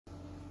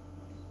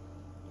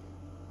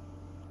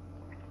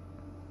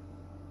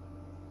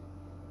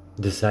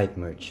The site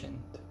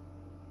merchant.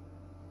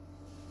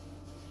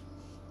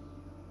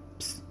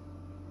 Psst.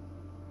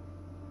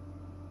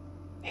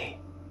 Hey,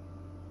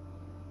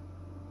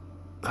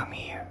 come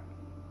here.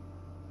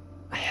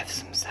 I have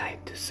some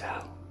site to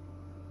sell.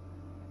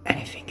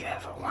 Anything you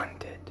ever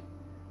wanted,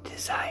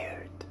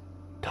 desired,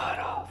 thought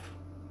of,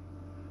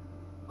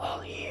 all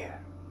here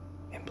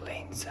in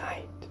plain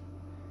sight.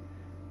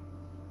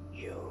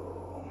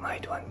 You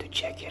might want to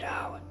check it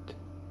out.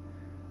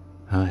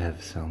 I'll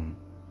have some.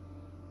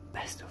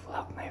 Best of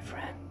luck, my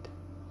friend.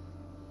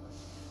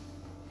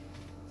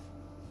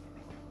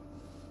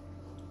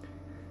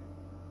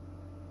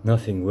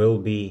 Nothing will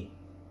be,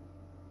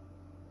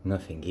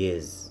 nothing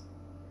is,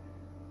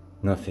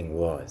 nothing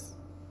was.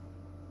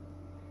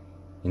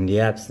 In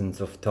the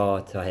absence of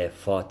thought, I have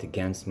fought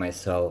against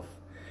myself.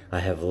 I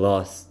have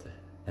lost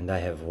and I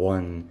have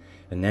won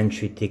an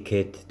entry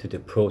ticket to the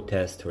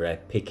protest where I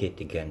picket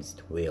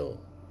against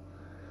will.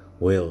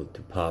 Will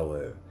to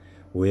power,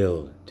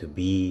 will to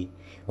be,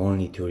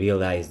 only to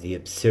realize the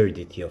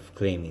absurdity of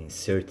claiming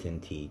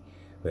certainty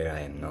where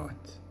I am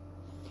not.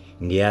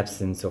 In the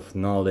absence of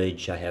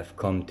knowledge, I have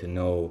come to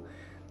know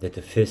that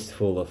a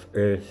fistful of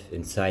earth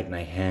inside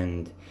my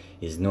hand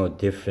is no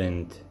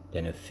different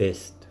than a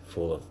fist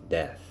full of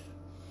death.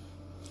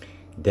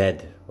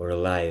 Dead or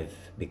alive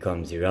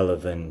becomes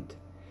irrelevant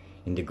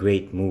in the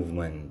great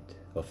movement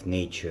of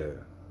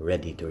nature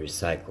ready to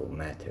recycle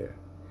matter.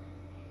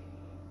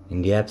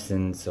 In the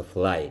absence of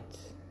light,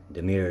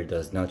 the mirror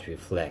does not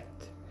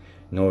reflect,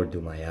 nor do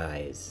my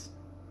eyes.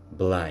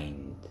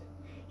 Blind,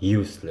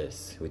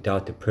 useless,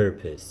 without a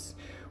purpose,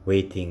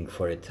 waiting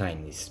for a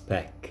tiny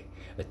speck,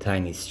 a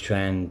tiny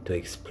strand to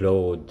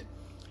explode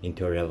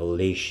into a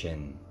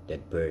revelation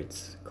that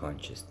births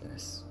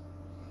consciousness.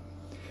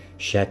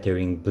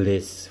 Shattering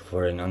bliss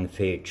for an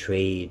unfair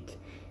trade,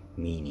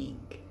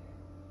 meaning.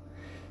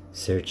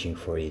 Searching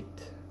for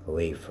it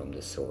away from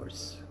the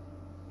source.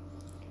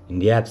 In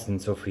the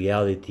absence of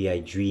reality, I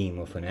dream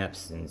of an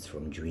absence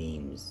from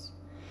dreams,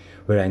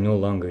 where I no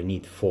longer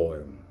need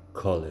form,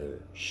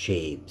 color,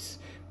 shapes,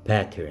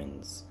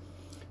 patterns,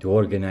 to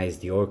organize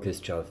the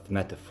orchestra of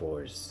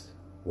metaphors,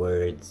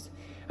 words,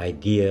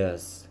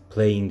 ideas,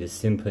 playing the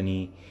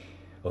symphony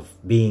of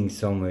being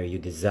somewhere you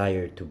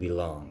desire to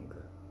belong.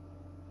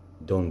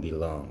 Don't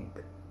belong,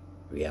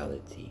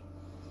 reality.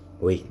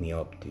 Wake me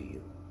up to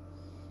you.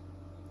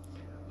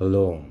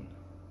 Alone,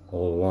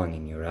 all one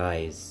in your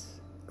eyes,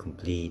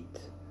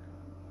 complete,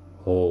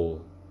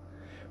 whole,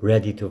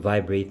 ready to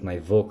vibrate my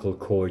vocal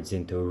cords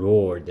into a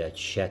roar that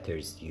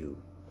shatters you.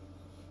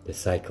 The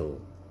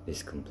cycle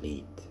is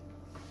complete.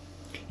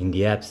 In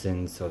the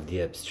absence of the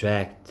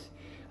abstract,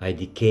 I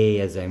decay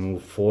as I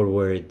move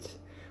forward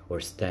or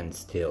stand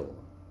still.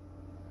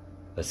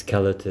 A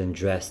skeleton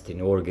dressed in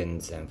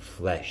organs and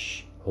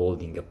flesh,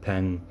 holding a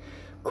pen,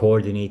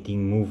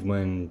 coordinating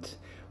movement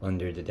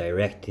under the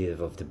directive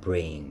of the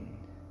brain.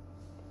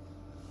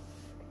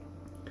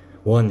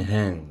 One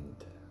hand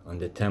on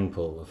the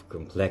temple of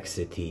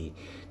complexity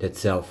that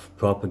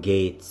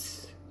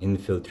self-propagates,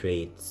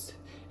 infiltrates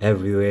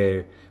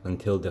everywhere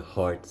until the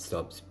heart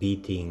stops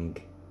beating,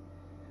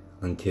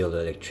 until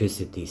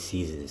electricity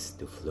ceases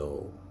to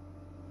flow.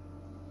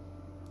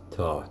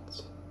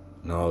 Thought,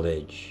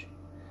 knowledge,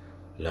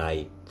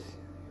 light,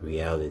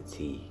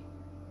 reality,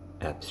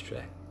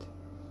 abstract.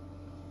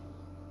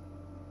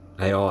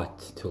 I ought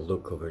to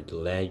look over the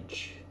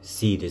ledge,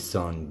 see the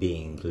sun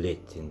being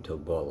lit into a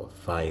ball of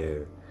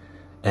fire,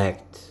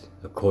 act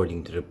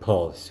according to the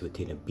pulse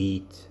within a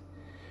beat,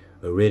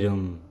 a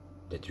rhythm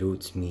that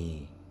roots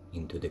me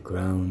into the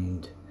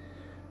ground,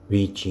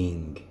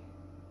 reaching,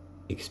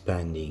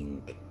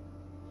 expanding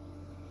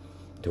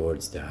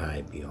towards the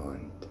high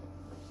beyond.